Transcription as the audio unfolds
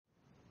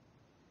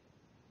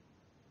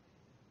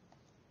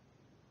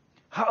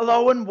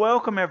Hello and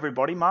welcome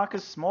everybody,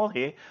 Marcus Small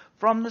here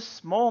from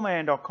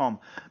thesmallman.com.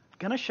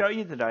 Going to show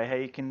you today how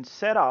you can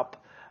set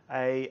up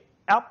a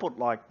output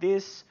like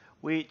this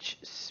which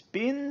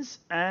spins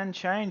and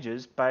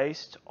changes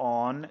based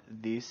on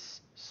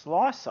this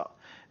slicer.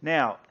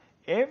 Now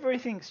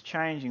everything's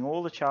changing,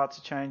 all the charts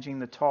are changing,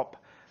 the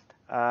top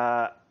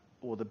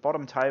or the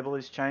bottom table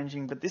is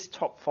changing, but this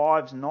top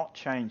 5's not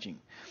changing.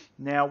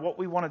 Now what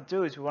we want to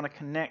do is we want to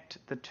connect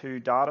the two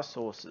data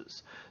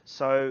sources.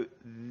 So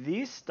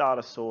this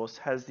data source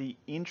has the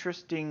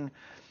interesting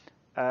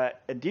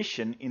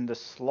addition in the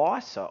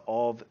slicer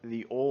of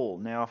the all.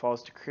 Now if I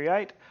was to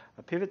create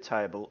a pivot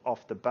table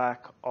off the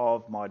back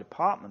of my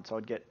departments,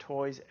 I'd get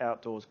toys,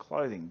 outdoors,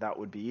 clothing. That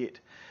would be it.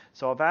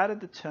 So I've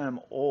added the term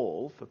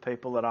all for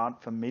people that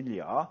aren't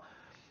familiar.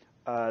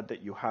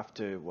 That you have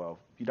to, well,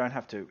 you don't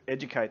have to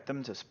educate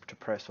them to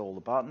press all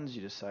the buttons.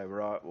 You just say,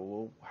 right, well,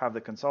 we'll have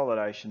the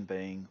consolidation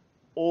being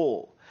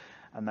all.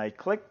 And they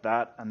click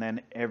that and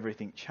then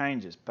everything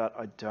changes. But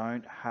I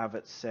don't have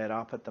it set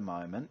up at the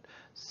moment.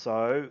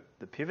 So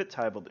the pivot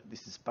table that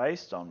this is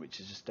based on, which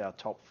is just our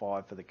top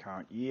 5 for the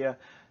current year,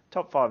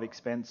 top 5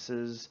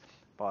 expenses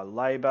by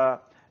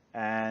labour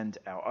and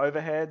our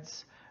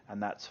overheads,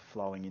 and that's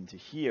flowing into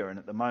here, and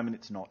at the moment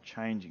it's not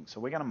changing,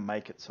 so we're going to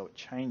make it so it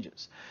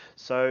changes.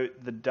 So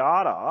the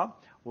data,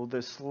 well,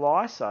 the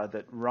slicer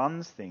that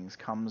runs things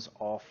comes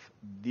off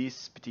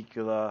this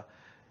particular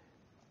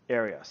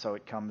area, so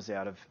it comes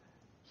out of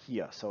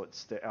here. So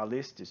it's our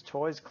list is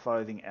toys,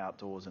 clothing,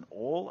 outdoors, and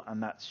all,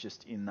 and that's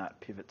just in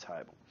that pivot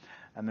table,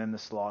 and then the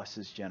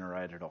slicer is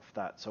generated off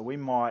that. So we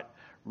might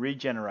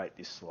regenerate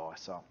this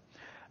slicer,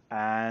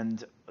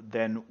 and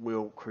then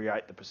we'll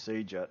create the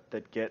procedure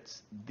that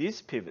gets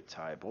this pivot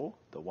table,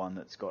 the one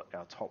that's got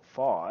our top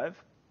 5,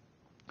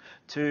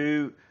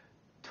 to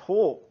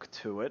talk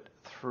to it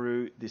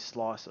through this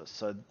slicer.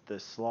 So the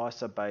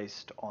slicer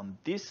based on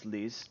this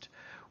list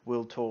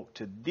will talk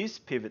to this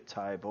pivot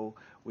table,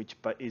 which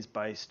is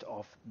based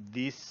off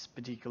this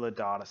particular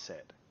data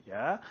set.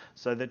 Yeah,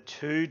 so the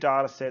two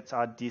data sets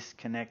are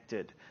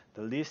disconnected.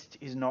 The list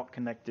is not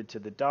connected to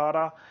the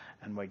data,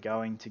 and we're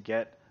going to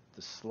get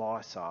the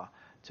slicer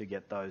to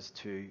get those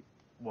two,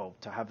 well,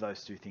 to have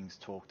those two things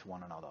talk to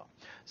one another.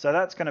 So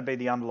that's going to be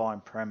the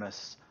underlying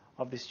premise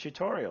of this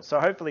tutorial. So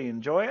hopefully you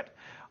enjoy it.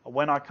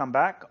 When I come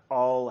back,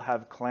 I'll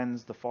have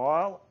cleansed the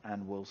file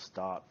and we'll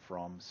start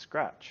from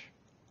scratch.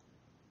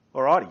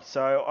 Alrighty,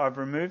 so I've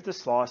removed the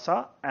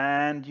slicer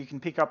and you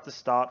can pick up the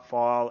start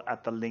file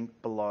at the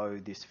link below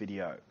this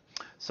video.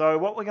 So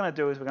what we're going to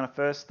do is we're going to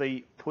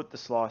firstly put the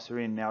slicer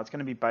in. Now it's going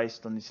to be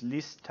based on this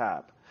list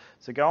tab.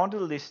 So go onto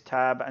the list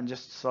tab and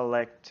just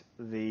select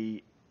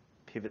the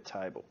pivot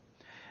table.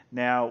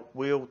 Now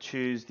we'll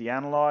choose the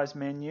analyze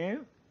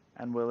menu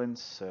and we'll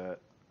insert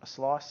a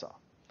slicer.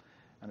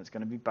 And it's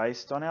going to be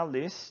based on our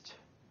list,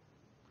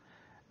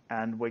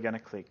 and we're going to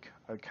click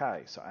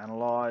OK. So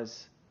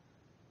analyze,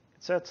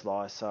 insert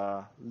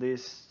slicer,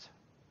 list,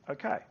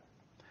 OK.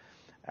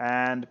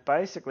 And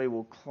basically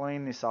we'll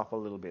clean this up a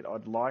little bit.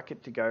 I'd like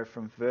it to go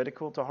from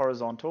vertical to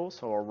horizontal,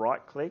 so I'll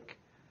right click,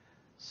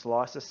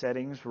 slicer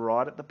settings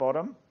right at the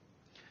bottom.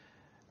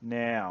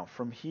 Now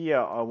from here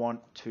I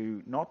want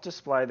to not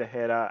display the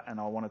header,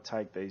 and I want to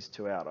take these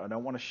two out. I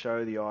don't want to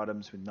show the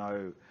items with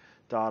no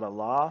data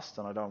last,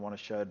 and I don't want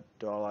to show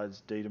data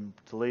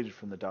deleted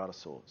from the data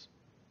source.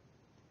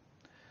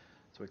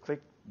 So we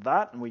click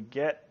that and we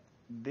get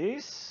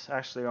this.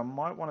 Actually, I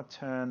might want to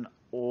turn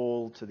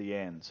all to the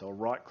end. So I'll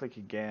right click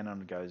again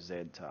and go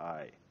Z to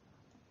A.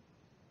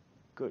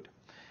 Good.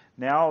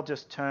 Now I'll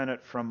just turn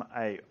it from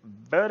a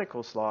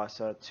vertical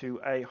slicer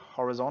to a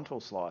horizontal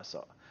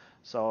slicer.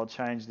 So I'll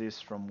change this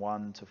from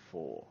 1 to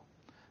 4.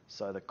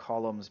 So the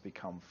columns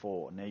become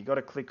 4. Now you've got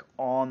to click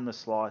on the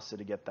slicer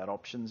to get that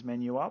options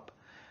menu up,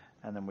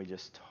 and then we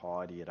just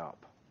tidy it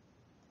up.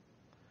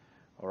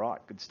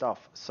 Alright, good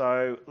stuff.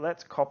 So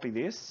let's copy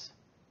this.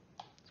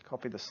 Let's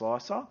copy the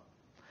slicer.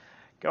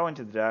 Go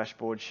into the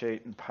dashboard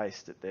sheet and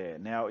paste it there.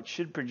 Now it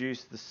should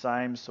produce the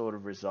same sort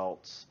of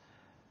results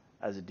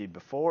as it did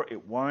before.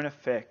 It won't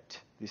affect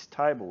this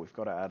table. We've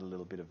got to add a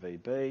little bit of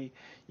VB.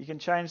 You can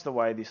change the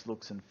way this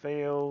looks and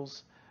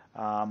feels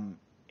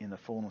in the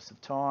fullness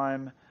of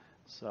time.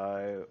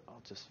 So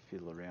I'll just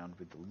fiddle around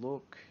with the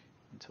look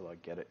until I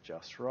get it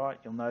just right.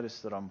 You'll notice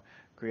that I'm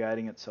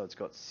creating it so it's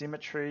got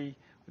symmetry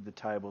with the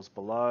tables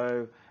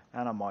below,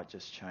 and I might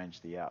just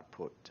change the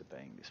output to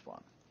being this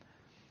one.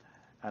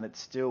 And it's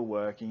still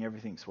working.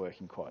 Everything's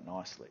working quite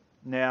nicely.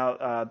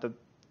 Now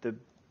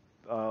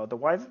the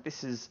way that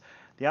this is,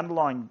 the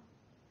underlying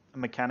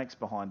mechanics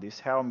behind this,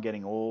 how I'm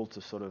getting all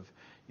to sort of,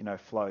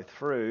 flow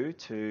through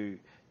to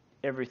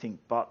everything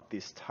but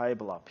this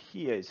table up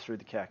here is through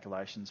the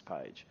calculations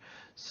page.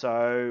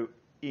 So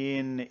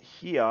in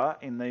here,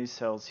 in these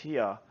cells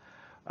here,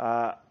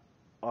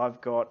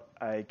 I've got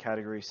a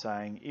category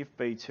saying if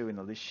B2 in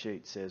the list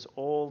sheet says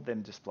all,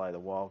 then display the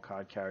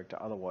wildcard character,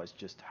 otherwise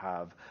just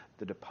have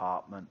the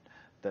department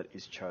that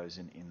is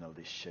chosen in the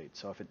list sheet.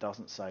 So if it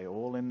doesn't say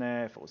all in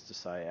there, if it was to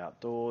say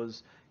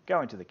outdoors,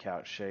 go into the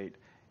calc sheet,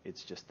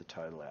 it's just the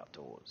total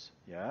outdoors.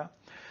 Yeah.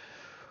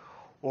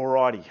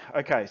 Alrighty.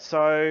 Okay,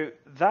 so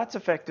that's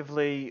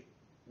effectively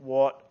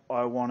what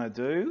I want to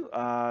do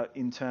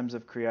in terms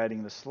of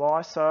creating the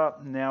slicer.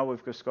 Now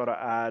we've just got to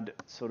add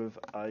sort of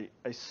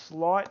a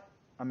slight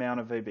amount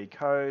of VB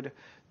code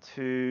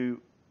to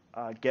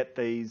get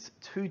these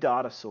two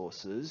data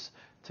sources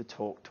to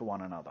talk to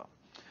one another.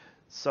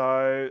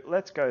 So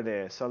let's go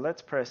there. So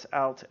let's press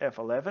Alt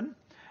F11,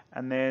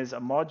 and there's a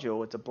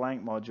module, it's a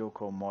blank module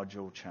called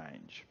module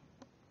change.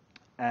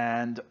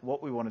 And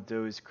what we want to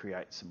do is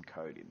create some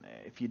code in there.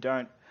 If you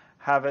don't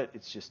have it,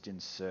 it's just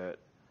insert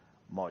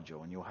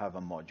module, and you'll have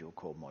a module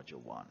called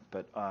module 1.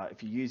 But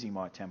if you're using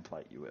my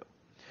template, you will.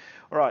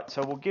 All right,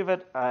 so we'll give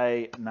it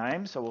a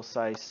name. So we'll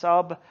say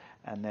sub,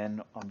 and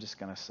then I'm just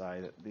going to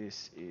say that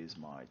this is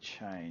my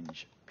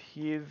change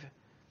piv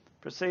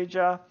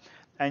procedure.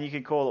 And you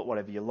can call it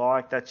whatever you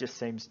like. That just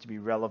seems to be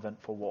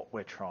relevant for what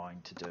we're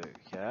trying to do.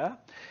 Yeah.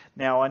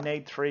 Now I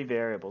need 3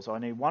 variables. I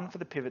need one for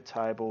the pivot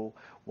table,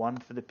 one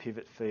for the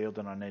pivot field,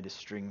 and I need a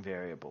string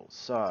variable.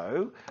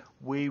 So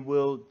we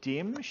will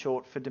dim,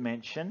 short for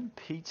dimension,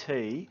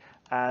 pt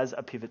as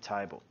a pivot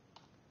table.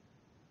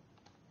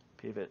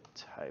 Pivot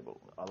table.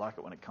 I like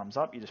it when it comes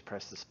up. You just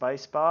press the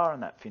space bar,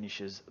 and that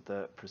finishes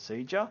the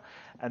procedure.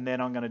 And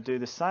then I'm going to do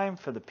the same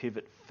for the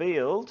pivot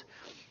field.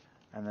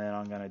 And then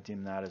I'm going to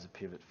dim that as a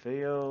pivot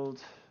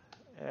field,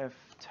 F,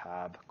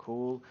 tab,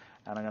 cool,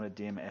 and I'm going to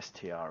dim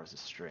str as a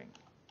string.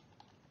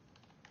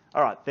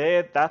 All right,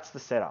 that's the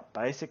setup.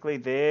 Basically,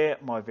 they're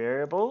my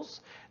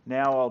variables.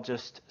 Now I'll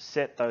just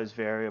set those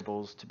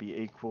variables to be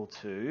equal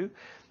to,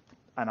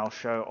 and I'll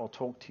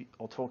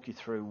talk you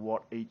through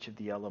what each of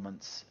the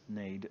elements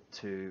need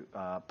to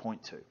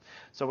point to.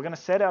 So we're going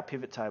to set our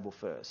pivot table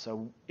first.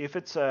 So if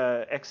it's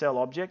an Excel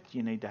object,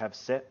 you need to have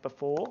set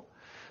before.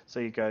 So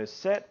you go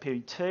set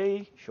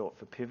pt, short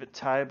for pivot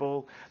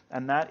table,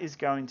 and that is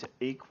going to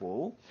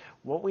equal,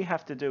 what we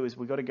have to do is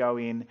we've got to go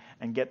in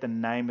and get the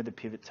name of the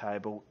pivot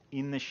table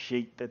in the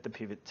sheet that the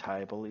pivot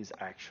table is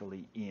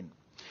actually in.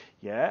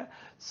 Yeah,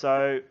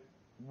 so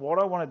what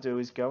I want to do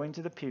is go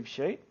into the piv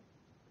sheet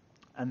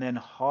and then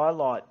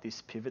highlight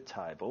this pivot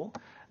table,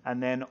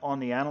 and then on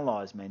the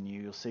analyze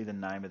menu you'll see the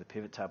name of the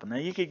pivot table. Now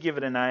you could give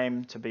it a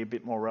name to be a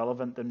bit more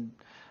relevant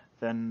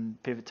than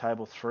pivot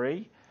table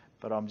 3,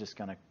 but I'm just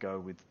going to go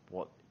with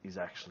what is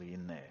actually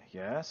in there.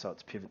 Yeah, so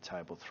it's pivot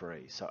table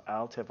 3. So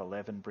Alt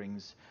F11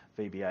 brings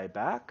VBA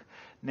back.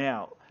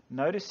 Now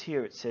notice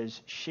here it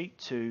says sheet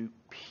 2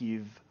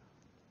 piv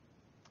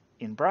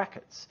in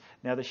brackets.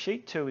 Now the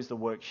sheet 2 is the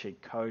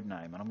worksheet code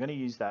name, and I'm going to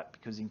use that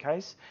because in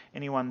case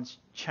anyone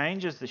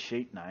changes the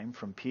sheet name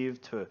from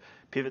piv to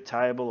pivot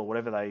table or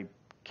whatever they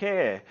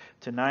care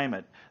to name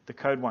it, the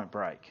code won't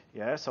break.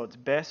 Yeah, so it's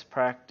best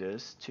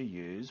practice to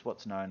use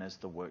what's known as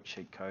the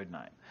worksheet code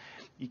name.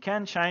 You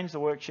can change the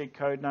worksheet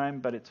code name,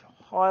 but it's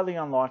highly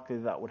unlikely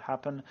that would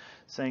happen,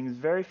 seeing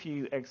very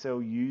few Excel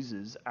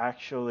users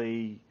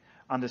actually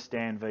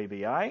understand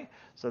VBA,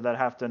 so they'd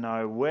have to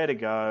know where to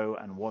go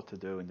and what to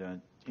do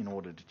in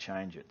order to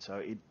change it. So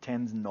it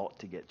tends not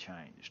to get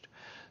changed.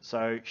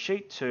 So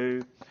sheet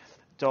 2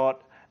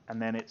 dot,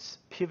 and then it's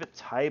pivot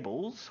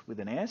tables with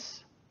an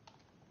S.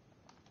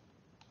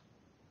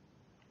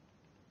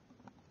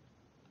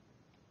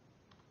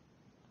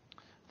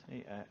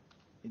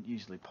 It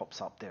usually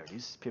pops up, there it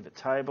is, pivot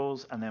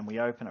tables, and then we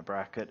open a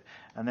bracket,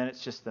 and then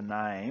it's just the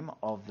name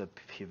of the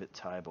pivot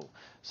table.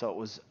 So it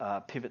was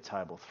pivot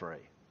table 3.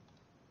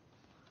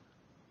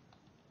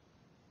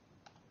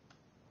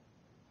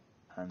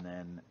 And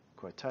then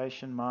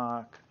quotation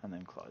mark, and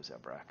then close our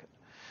bracket.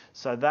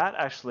 So that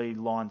actually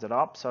lines it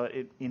up. So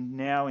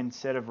now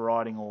instead of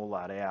writing all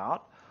that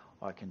out,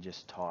 I can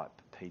just type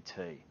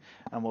PT.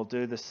 And we'll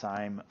do the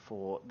same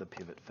for the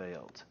pivot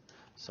field.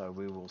 So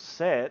we will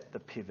set the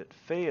pivot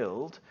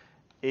field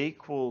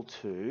equal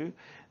to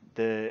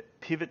the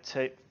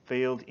pivot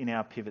field in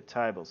our pivot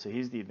table. So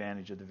here's the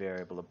advantage of the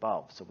variable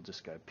above. So we'll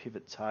just go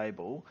pivot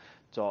table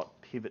dot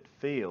pivot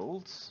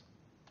fields.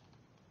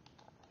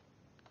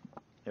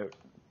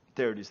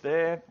 There it is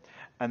there.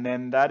 And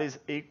then that is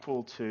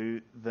equal to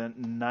the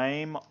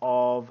name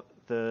of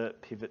the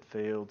pivot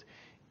field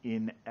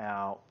in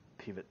our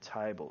pivot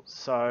table.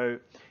 So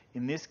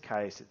in this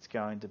case, it's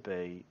going to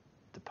be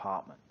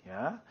department,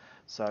 yeah?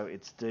 So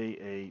it's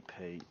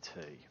DEPT.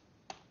 There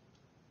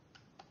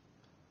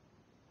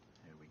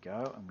we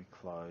go, and we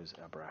close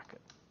our bracket,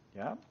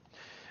 yeah?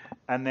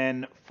 And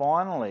then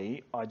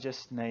finally, I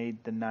just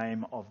need the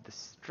name of the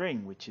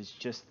string, which is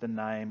just the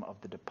name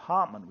of the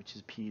department, which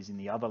appears in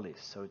the other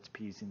list. So it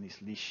appears in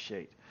this list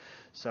sheet.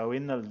 So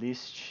in the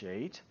list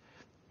sheet,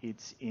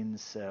 it's in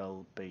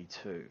cell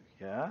B2,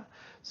 yeah?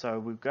 So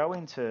we'll go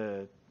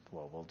into,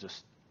 well,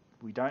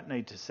 we don't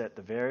need to set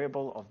the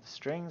variable of the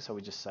string, so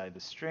we just say the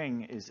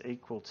string is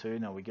equal to,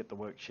 now we get the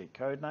worksheet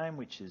code name,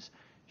 which is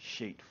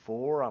sheet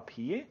 4 up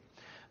here.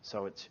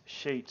 So it's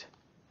sheet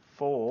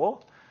 4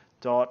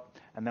 dot,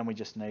 and then we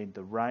just need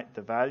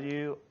the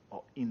value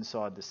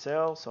inside the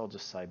cell, so I'll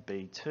just say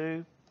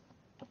B2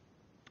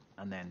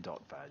 and then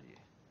dot value.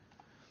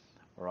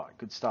 All right,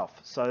 good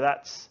stuff. So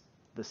that's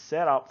the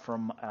setup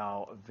from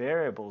our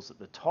variables at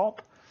the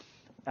top.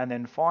 And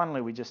then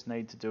finally, we just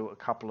need to do a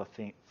couple of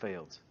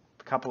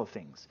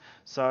things.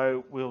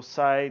 So we'll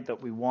say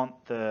that we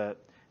want the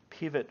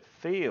pivot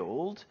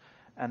field,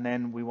 and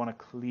then we want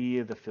to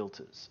clear the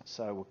filters.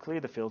 So we'll clear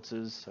the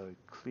filters, so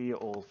clear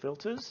all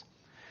filters.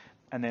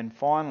 And then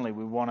finally,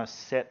 we want to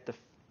set the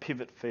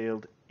pivot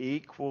field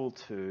equal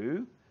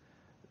to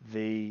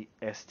the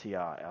str,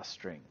 our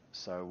string.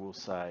 So we'll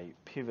say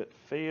pivot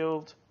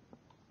field,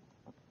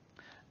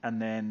 and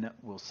then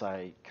we'll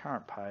say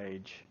current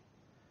page,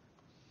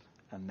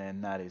 and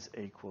then that is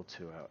equal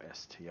to our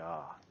str.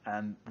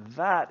 And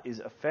that is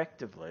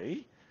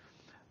effectively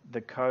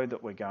the code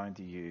that we're going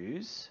to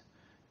use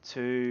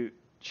to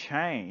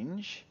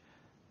change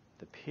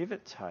the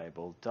pivot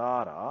table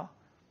data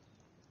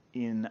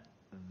in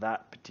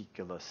that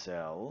particular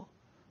cell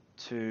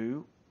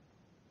to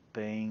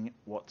being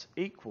what's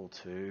equal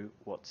to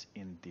what's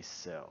in this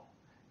cell.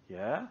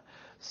 Yeah,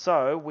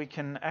 so we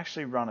can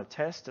actually run a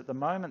test. At the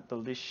moment, the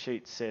list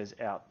sheet says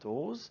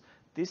outdoors.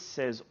 This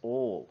says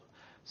all.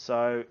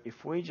 So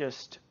if we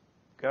just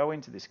go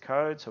into this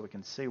code so we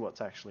can see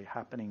what's actually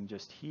happening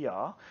just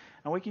here,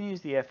 and we can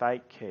use the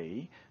F8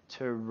 key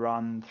to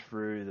run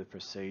through the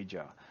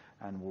procedure,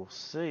 and we'll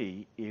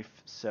see if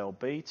cell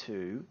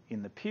B2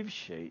 in the piv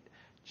sheet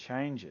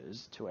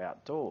changes to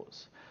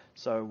outdoors.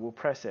 So we'll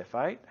press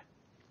F8,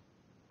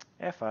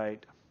 F8,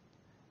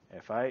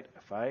 F8,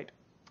 F8,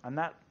 and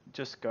that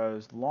just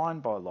goes line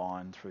by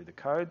line through the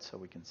code so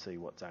we can see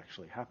what's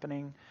actually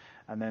happening.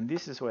 And then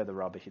this is where the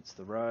rubber hits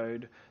the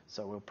road.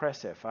 So we'll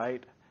press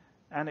F8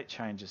 and it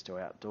changes to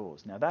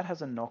outdoors. Now that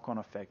has a knock-on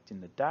effect in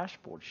the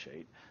dashboard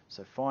sheet.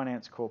 So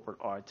finance, corporate,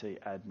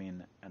 IT,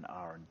 admin, and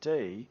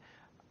R&D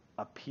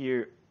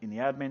appear in the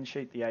admin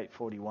sheet, the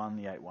 841,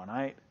 the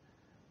 818,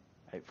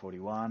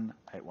 841,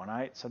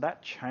 818. So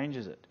that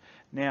changes it.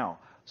 Now,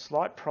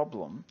 slight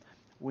problem.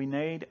 We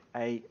need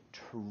a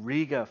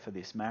trigger for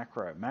this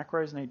macro.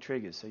 Macros need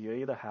triggers, so you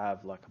either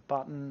have like a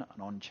button, an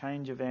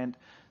on-change event,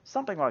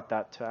 something like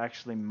that to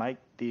actually make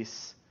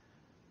this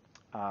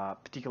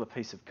particular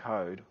piece of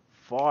code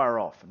fire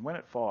off. And when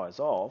it fires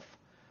off,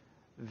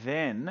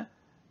 then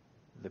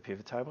the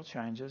pivot table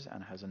changes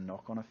and has a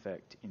knock-on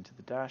effect into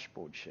the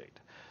dashboard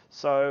sheet.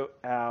 So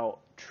our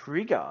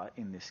trigger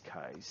in this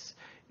case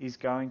is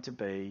going to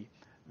be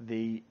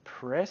the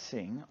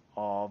pressing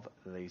of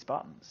these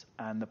buttons.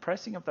 And the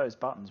pressing of those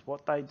buttons,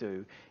 what they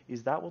do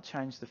is that will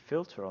change the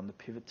filter on the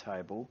pivot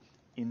table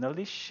in the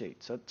list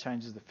sheet. So it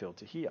changes the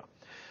filter here.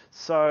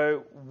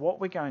 So what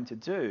we're going to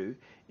do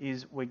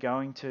is we're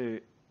going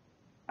to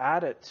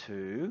add it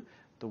to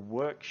the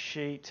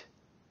worksheet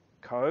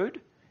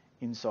code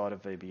inside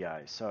of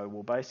VBA. So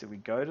we'll basically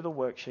go to the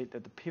worksheet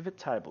that the pivot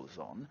table is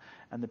on,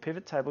 and the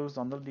pivot table is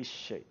on the list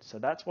sheet. So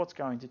that's what's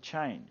going to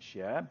change,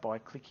 yeah? By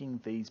clicking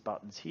these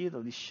buttons here, the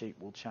list sheet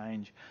will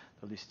change,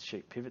 the list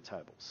sheet pivot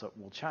table, so it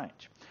will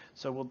change.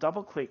 So we'll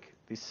double click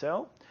this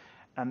cell,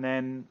 and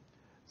then,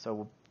 so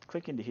we'll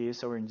click into here,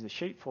 so we're into the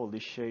sheet for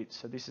list sheet,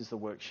 so this is the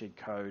worksheet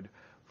code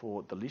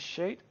for the list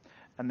sheet,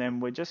 and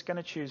then we're just going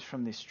to choose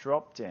from this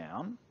drop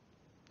down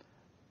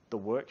the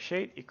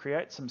worksheet. It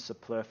creates some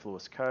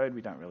superfluous code,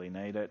 we don't really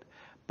need it,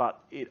 but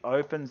it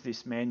opens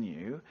this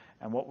menu,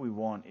 and what we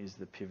want is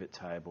the pivot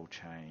table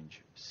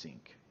change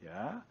sync,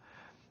 yeah?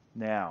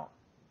 Now,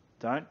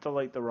 don't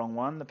delete the wrong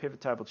one. The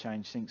pivot table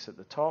change syncs at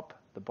the top.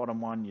 The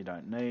bottom one you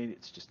don't need,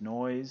 it's just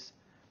noise.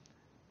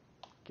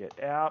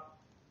 Get out,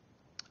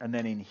 and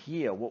then in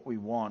here what we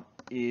want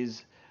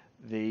is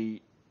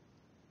the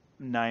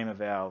name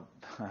of our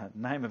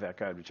name of our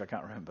code, which I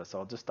can't remember, so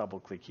I'll just double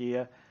click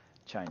here,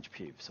 change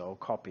piv. So I'll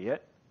copy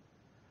it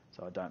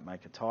so I don't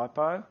make a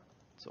typo.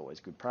 It's always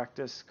good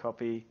practice.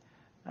 Copy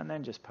and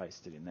then just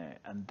paste it in there,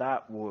 and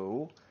that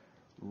will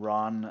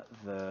run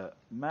the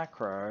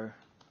macro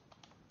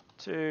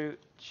to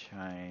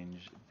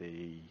change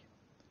the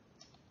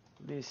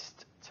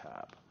list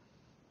tab.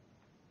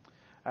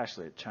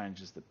 Actually, it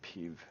changes the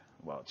piv,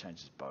 well, it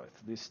changes both,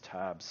 list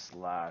tab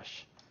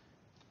slash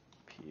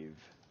piv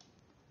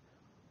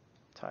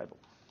table.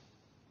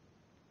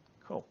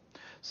 Cool.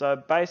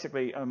 So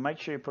basically, make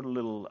sure you put a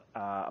little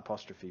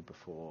apostrophe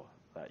before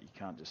that. You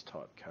can't just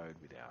type code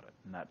without it,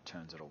 and that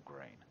turns it all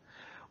green.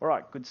 All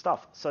right, good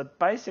stuff. So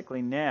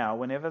basically now,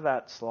 whenever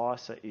that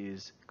slicer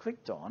is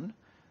clicked on,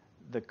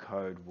 the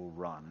code will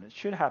run. It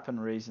should happen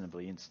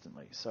reasonably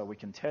instantly. So we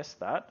can test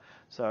that.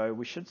 So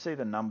we should see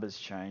the numbers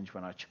change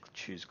when I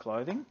choose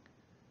clothing.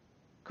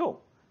 Cool.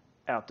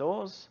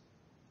 Outdoors,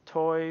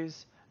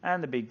 toys,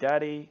 and the Big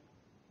Daddy,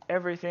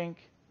 everything,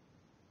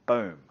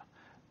 boom.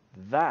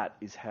 That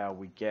is how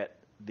we get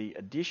the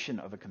addition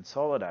of a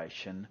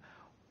consolidation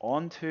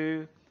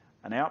onto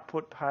an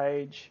output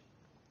page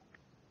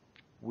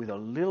with a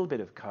little bit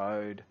of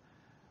code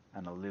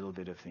and a little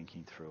bit of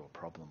thinking through a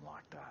problem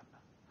like that.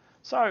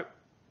 So,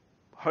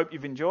 hope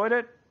you've enjoyed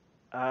it.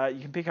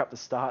 You can pick up the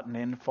start and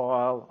end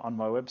file on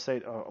my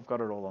website. I've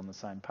got it all on the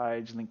same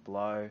page, link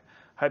below.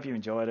 Hope you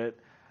enjoyed it.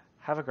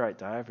 Have a great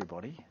day,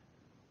 everybody.